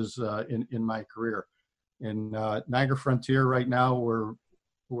courses in my career. In Niagara Frontier right now, we're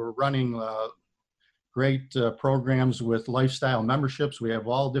running great programs with lifestyle memberships. We have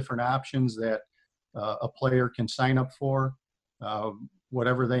all different options that a player can sign up for.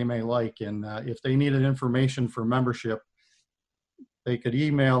 Whatever they may like. And if they needed information for membership, they could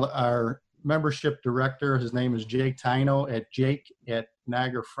email our membership director. His name is Jake Tino at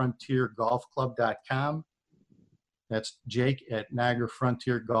jake@NiagaraFrontierGolfClub.com. That's Jake at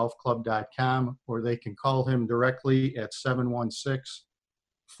NiagaraFrontierGolfClub.com, or they can call him directly at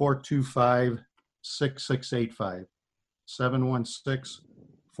 716-425-6685.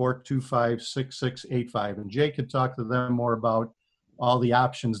 716-425-6685. And Jake could talk to them more about all the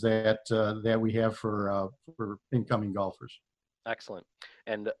options that we have for incoming golfers. Excellent.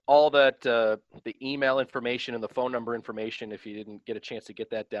 And all that, the email information and the phone number information, if you didn't get a chance to get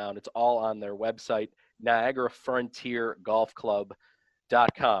that down, it's all on their website,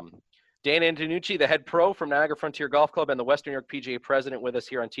 NiagaraFrontierGolfClub.com. Dan Antonucci, the head pro from Niagara Frontier Golf Club and the Western New York PGA president, with us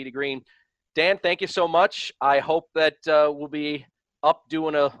here on Tee to Green. Dan, thank you so much. I hope that we'll be up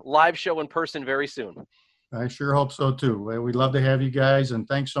doing a live show in person very soon. I sure hope so, too. We'd love to have you guys, and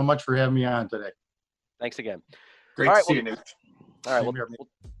thanks so much for having me on today. Thanks again. Great to see you, Nooch. All right,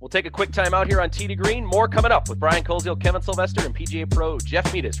 we'll take a quick time out here on Tee to Green. More coming up with Brian Koziel, Kevin Sylvester, and PGA Pro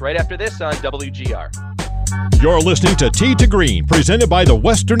Jeff Meadis right after this on WGR. You're listening to Tee to Green, presented by the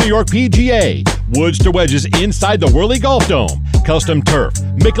Western New York PGA. Woods to wedges inside the Whirly Golf Dome. Custom turf,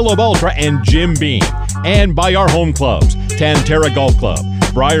 Michelob Ultra, and Jim Beam. And by our home clubs, Tantera Golf Club,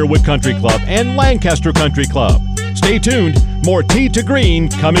 Briarwood Country Club, and Lancaster Country Club. Stay tuned. More Tee to Green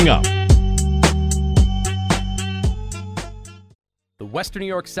coming up. The Western New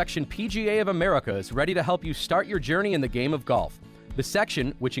York Section PGA of America is ready to help you start your journey in the game of golf. The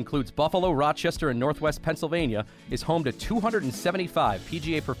section, which includes Buffalo, Rochester, and Northwest Pennsylvania, is home to 275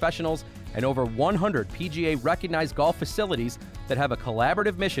 PGA professionals and over 100 PGA recognized golf facilities that have a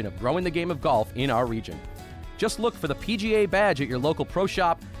collaborative mission of growing the game of golf in our region. Just look for the PGA badge at your local pro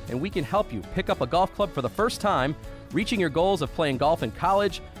shop, and we can help you pick up a golf club for the first time, reaching your goals of playing golf in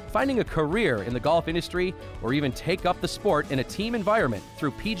college, finding a career in the golf industry, or even take up the sport in a team environment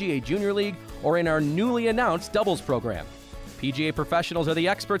through PGA Junior League or in our newly announced doubles program. PGA professionals are the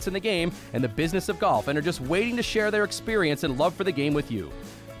experts in the game and the business of golf and are just waiting to share their experience and love for the game with you.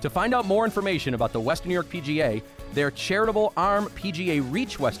 To find out more information about the Western New York PGA, their charitable arm PGA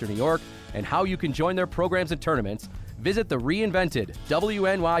Reach Western New York, and how you can join their programs and tournaments, visit the reinvented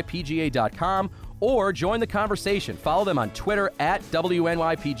WNYPGA.com or join the conversation. Follow them on Twitter at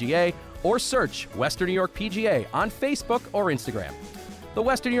WNYPGA or search Western New York PGA on Facebook or Instagram. The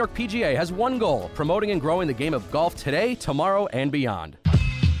Western New York PGA has one goal: promoting and growing the game of golf today, tomorrow, and beyond.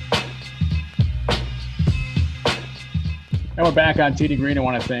 And we're back on Tee to Green. I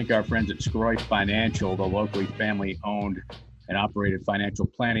want to thank our friends at Scroy Financial, the locally family-owned and operated financial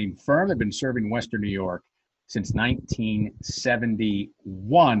planning firm. They've been serving Western New York since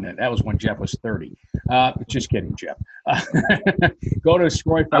 1971. That was when Jeff was 30. Just kidding, Jeff. Go to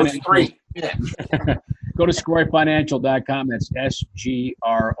Scroy Financial. I was 3. Yeah. Go to ScroyFinancial.com. That's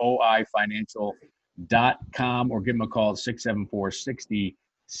SGROI Financial.com, or give them a call at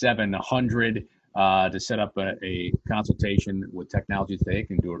 674-6700 to set up a consultation with technology that they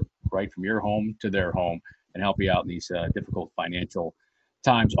can do it right from your home to their home and help you out in these difficult financial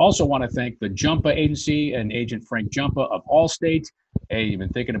times. Also want to thank the Jumpa Agency and Agent Frank Jumpa of Allstate. Hey, you've been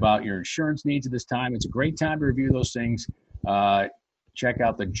thinking about your insurance needs at this time. It's a great time to review those things. Check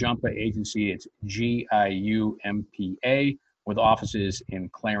out the Jumpa Agency. It's GIUMPA, with offices in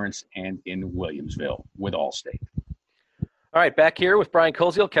Clarence and in Williamsville with Allstate. All right, back here with Brian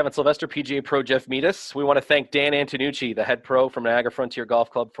Koziel, Kevin Sylvester, PGA Pro Jeff Meadus. We want to thank Dan Antonucci, the head pro from Niagara Frontier Golf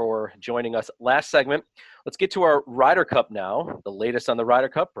Club, for joining us last segment. Let's get to our Ryder Cup now. The latest on the Ryder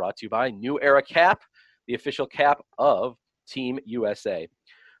Cup, brought to you by New Era Cap, the official cap of Team USA.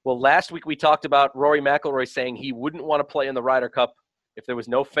 Well, last week we talked about Rory McIlroy saying he wouldn't want to play in the Ryder Cup if there was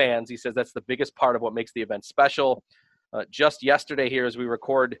no fans. He says that's the biggest part of what makes the event special. Just yesterday here, as we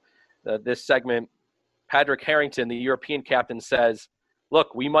record this segment, Padraig Harrington, the European captain, says,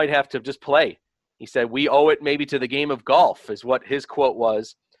 look, we might have to just play. He said, we owe it maybe to the game of golf, is what his quote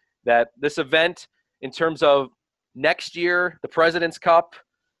was, that this event, in terms of next year, the President's Cup,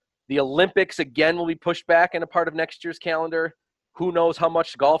 the Olympics, again, will be pushed back in a part of next year's calendar. Who knows how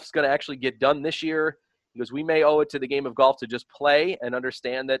much golf is going to actually get done this year? Because we may owe it to the game of golf to just play and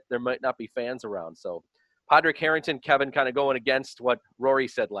understand that there might not be fans around. So Padraig Harrington, Kevin, kind of going against what Rory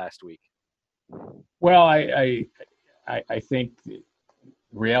said last week. Well, I think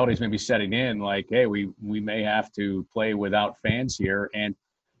reality is maybe setting in, like, hey, we may have to play without fans here. And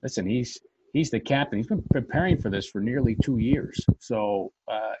listen, he's the captain. He's been preparing for this for nearly 2 years. So,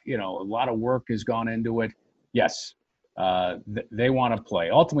 a lot of work has gone into it. Yes, they want to play.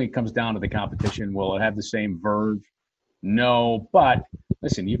 Ultimately, it comes down to the competition. Will it have the same verve? No. But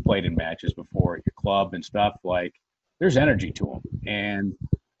listen, you played in matches before at your club and stuff. Like, there's energy to them. And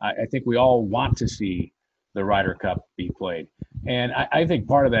I think we all want to see the Ryder Cup be played. And I think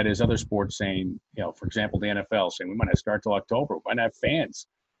part of that is other sports saying, for example, the NFL saying we might not start till October. We might not have fans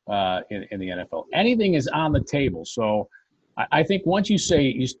in the NFL. Anything is on the table. So I think once you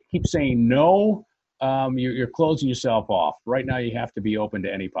keep saying no, you're closing yourself off. Right now, you have to be open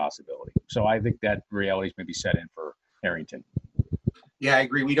to any possibility. So I think that reality is maybe set in for Harrington. Yeah, I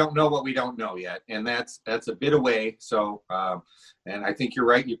agree. We don't know what we don't know yet, and that's a bit away. So, and I think you're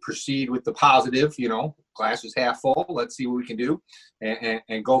right. You proceed with the positive. Glass is half full. Let's see what we can do,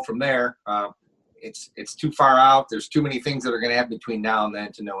 and go from there. It's too far out. There's too many things that are going to happen between now and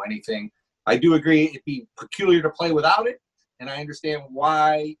then to know anything. I do agree it'd be peculiar to play without it, and I understand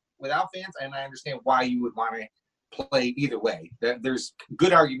why without fans, and I understand why you would want to play either way. There's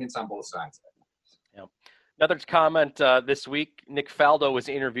good arguments on both sides. Yeah. Another comment this week, Nick Faldo was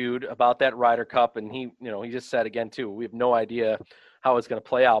interviewed about that Ryder Cup, and he just said again too, we have no idea how it's going to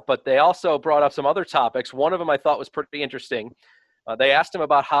play out. But they also brought up some other topics. One of them I thought was pretty interesting. They asked him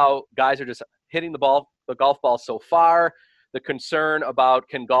about how guys are just hitting the golf ball so far, the concern about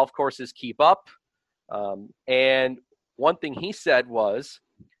can golf courses keep up, and one thing he said was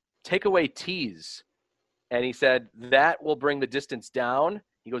take away tees, and he said that will bring the distance down.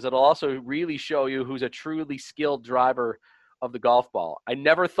 He goes, it'll also really show you who's a truly skilled driver of the golf ball. I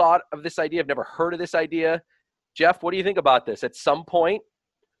never thought of this idea. I've never heard of this idea. Jeff, what do you think about this? At some point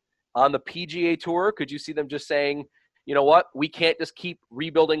on the PGA Tour, could you see them just saying, you know what? We can't just keep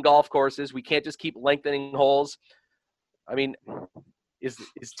rebuilding golf courses. We can't just keep lengthening holes. I mean, is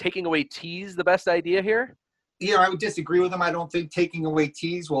taking away tees the best idea here? You know, I would disagree with him. I don't think taking away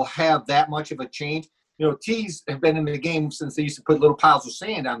tees will have that much of a change. You know, tees have been in the game since they used to put little piles of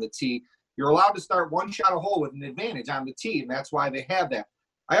sand on the tee. You're allowed to start one shot a hole with an advantage on the tee, and that's why they have that.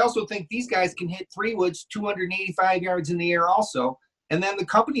 I also think these guys can hit 3-woods 285 yards in the air also, and then the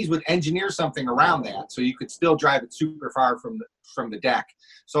companies would engineer something around that so you could still drive it super far from the deck.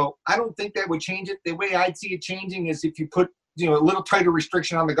 So I don't think that would change it. The way I'd see it changing is if you put, you know, a little tighter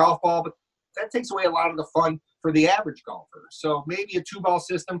restriction on the golf ball, but that takes away a lot of the fun for the average golfer. So maybe a 2-ball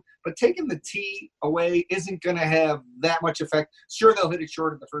system, but taking the tee away isn't going to have that much effect. Sure, they'll hit it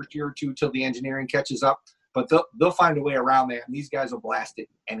short in the first year or two till the engineering catches up, but they'll find a way around that, and these guys will blast it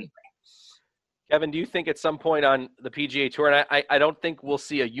anyway. Kevin, do you think at some point on the PGA Tour, and I don't think we'll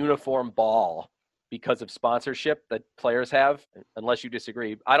see a uniform ball because of sponsorship that players have, unless you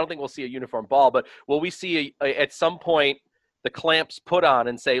disagree. I don't think we'll see a uniform ball, but will we see at some point the clamps put on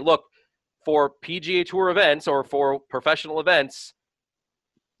and say, look, for PGA Tour events or for professional events,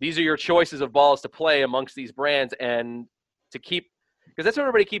 these are your choices of balls to play amongst these brands, and to keep, because that's what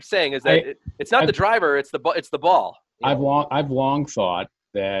everybody keeps saying is that it's not the driver, it's the ball. I've long thought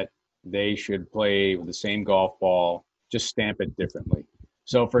that they should play with the same golf ball, just stamp it differently.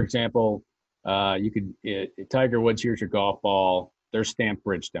 So, for example, you could Tiger Woods, here's your golf ball. They're stamped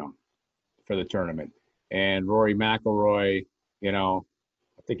Bridgestone for the tournament, and Rory McIlroy, you know,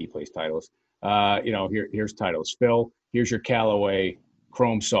 I think he plays Titleist. You know, here's Titleist. Phil, here's your Callaway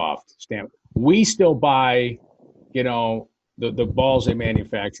Chrome Soft stamp. We still buy, you know, the balls they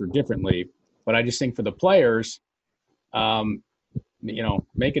manufacture differently, but I just think for the players, you know,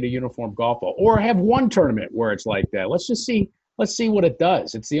 make it a uniform golf ball, or have one tournament where it's like that. Let's see what it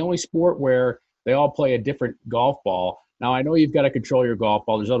does. It's the only sport where they all play a different golf ball. Now, I know you've got to control your golf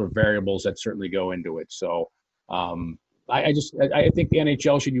ball. There's other variables that certainly go into it. So, I think the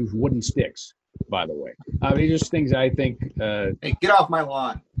NHL should use wooden sticks, by the way. I mean, just things I think. Hey, get off my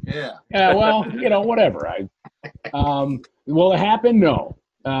lawn. Yeah. Yeah, well, you know, whatever. Will it happen? No.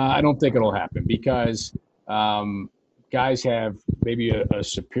 I don't think it'll happen because guys have maybe a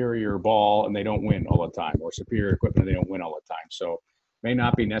superior ball and they don't win all the time, or superior equipment and they don't win all the time. So it may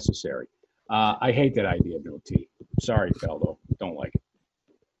not be necessary. I hate that idea of no tee. Sorry, Phil, though. Don't like it.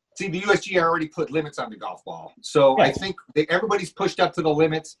 See, the USGA already put limits on the golf ball. So I think everybody's pushed up to the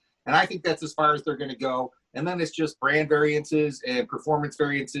limits, and I think that's as far as they're going to go. And then it's just brand variances and performance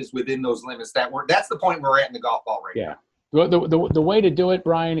variances within those limits. That's the point where we're at in the golf ball right now. The way to do it,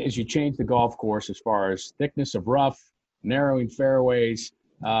 Brian, is you change the golf course as far as thickness of rough, narrowing fairways,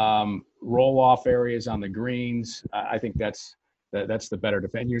 roll-off areas on the greens. I think that's the better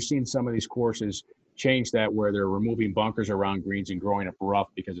defense. You're seeing some of these courses change that where they're removing bunkers around greens and growing up rough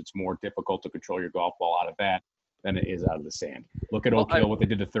because it's more difficult to control your golf ball out of that than it is out of the sand. Look at Oak Hill, what they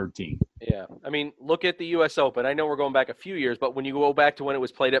did to 13. Yeah. I mean, look at the U.S. Open. I know we're going back a few years, but when you go back to when it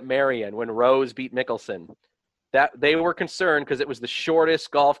was played at Marion, when Rose beat Mickelson, that they were concerned because it was the shortest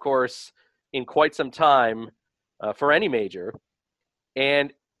golf course in quite some time for any major.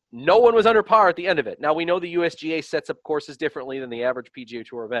 And no one was under par at the end of it. Now, we know the USGA sets up courses differently than the average PGA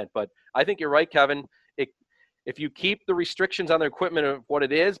Tour event, but I think you're right, Kevin. If you keep the restrictions on the equipment of what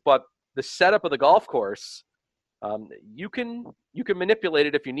it is, but the setup of the golf course, you can manipulate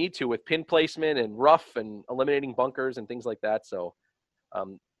it if you need to with pin placement and rough and eliminating bunkers and things like that. So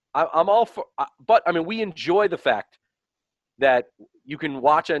I'm all for, but I mean, we enjoy the fact that you can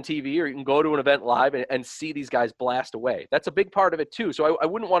watch on TV or you can go to an event live and see these guys blast away. That's a big part of it too. So I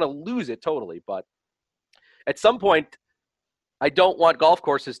wouldn't want to lose it totally, but at some point, I don't want golf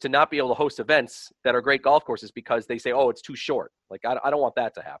courses to not be able to host events that are great golf courses because they say, oh, it's too short. Like, I don't want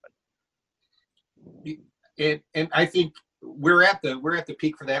that to happen. And I think we're at the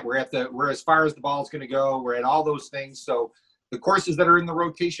peak for that. We're as far as the ball is going to go. We're at all those things. So the courses that are in the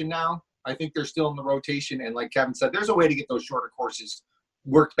rotation now, I think they're still in the rotation. And like Kevin said, there's a way to get those shorter courses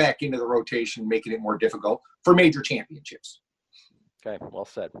worked back into the rotation, making it more difficult for major championships. Okay, well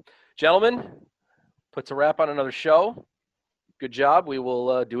said. Gentlemen, puts a wrap on another show. Good job. We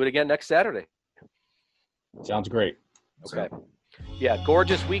will do it again next Saturday. Sounds great. Okay. Yeah,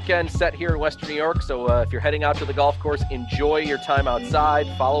 gorgeous weekend set here in Western New York. So if you're heading out to the golf course, enjoy your time outside.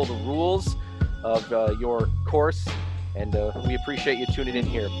 Follow the rules of your course. And we appreciate you tuning in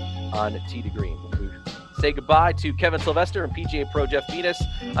here on Tee to Green. We say goodbye to Kevin Sylvester and PGA Pro Jeff Venus.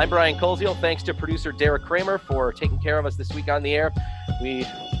 I'm Brian Koziel. Thanks to producer Derek Kramer for taking care of us this week on the air. We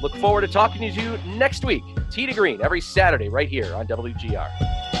look forward to talking to you next week. Tee to Green every Saturday right here on WGR.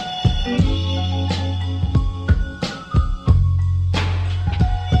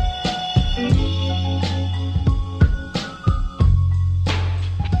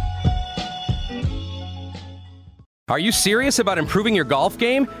 Are you serious about improving your golf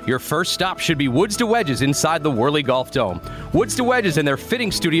game? Your first stop should be Woods to Wedges inside the Whirly Golf Dome. Woods to Wedges and their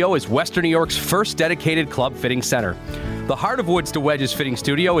fitting studio is Western New York's first dedicated club fitting center. The heart of Woods to Wedges Fitting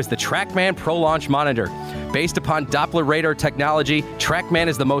Studio is the TrackMan Pro Launch Monitor. Based upon Doppler radar technology, TrackMan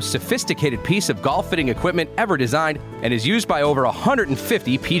is the most sophisticated piece of golf fitting equipment ever designed and is used by over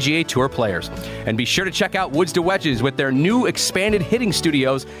 150 PGA Tour players. And be sure to check out Woods to Wedges with their new expanded hitting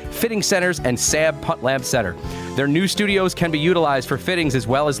studios, fitting centers, and SAB Putt Lab Center. Their new studios can be utilized for fittings as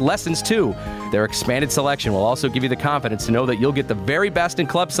well as lessons too. Their expanded selection will also give you the confidence to know that you'll get the very best in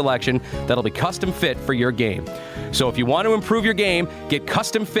club selection that'll be custom fit for your game. So if you want to improve your game, get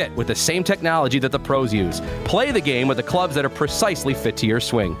custom fit with the same technology that the pros use. Play the game with the clubs that are precisely fit to your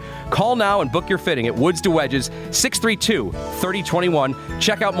swing. Call now and book your fitting at Woods to Wedges, 632-3021.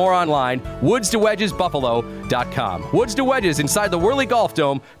 Check out more online, woodstowedgesbuffalo.com. Woods to Wedges inside the Whirly Golf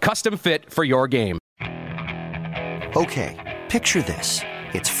Dome, custom fit for your game. Okay, picture this.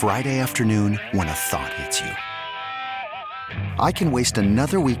 It's Friday afternoon when a thought hits you. I can waste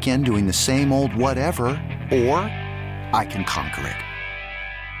another weekend doing the same old whatever, or I can conquer it.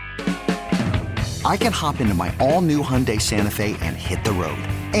 I can hop into my all-new Hyundai Santa Fe and hit the road.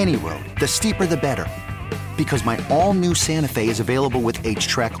 Any road. The steeper, the better. Because my all-new Santa Fe is available with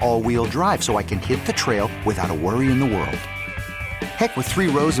H-Track all-wheel drive, so I can hit the trail without a worry in the world. Heck, with 3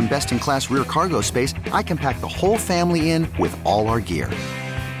 rows and best-in-class rear cargo space, I can pack the whole family in with all our gear.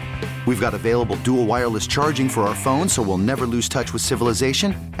 We've got available dual wireless charging for our phones, so we'll never lose touch with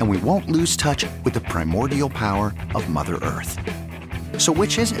civilization, and we won't lose touch with the primordial power of Mother Earth. So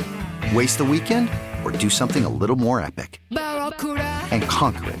which is it? Waste the weekend or do something a little more epic? And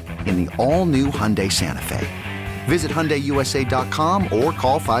conquer it in the all-new Hyundai Santa Fe. Visit HyundaiUSA.com or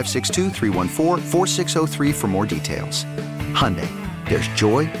call 562-314-4603 for more details. Hyundai, there's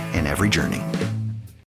joy in every journey.